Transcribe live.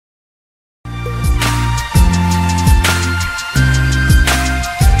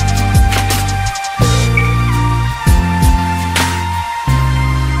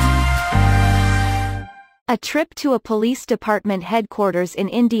A trip to a police department headquarters in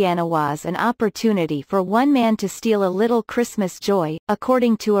Indiana was an opportunity for one man to steal a little Christmas joy,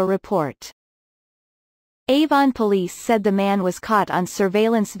 according to a report. Avon Police said the man was caught on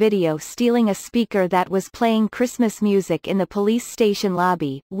surveillance video stealing a speaker that was playing Christmas music in the police station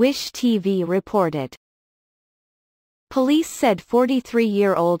lobby, Wish TV reported. Police said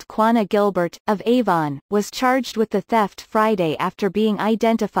 43-year-old Quannah Gilbert, of Avon, was charged with the theft Friday after being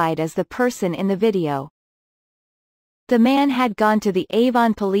identified as the person in the video. The man had gone to the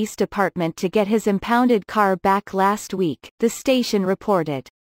Avon Police Department to get his impounded car back last week, the station reported.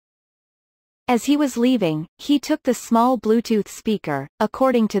 As he was leaving, he took the small Bluetooth speaker,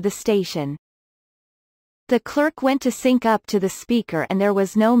 according to the station. The clerk went to sync up to the speaker and there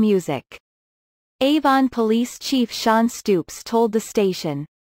was no music. Avon Police Chief Sean Stoops told the station.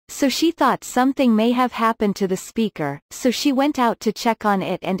 So she thought something may have happened to the speaker, so she went out to check on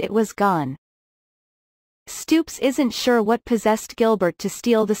it and it was gone. Stoops isn't sure what possessed Gilbert to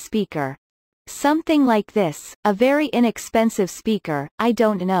steal the speaker. Something like this, a very inexpensive speaker, I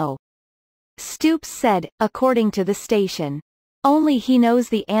don't know. Stoops said, according to the station. Only he knows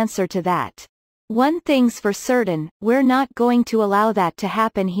the answer to that. One thing's for certain, we're not going to allow that to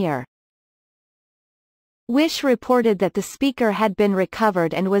happen here. Wish reported that the speaker had been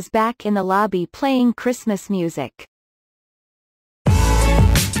recovered and was back in the lobby playing Christmas music.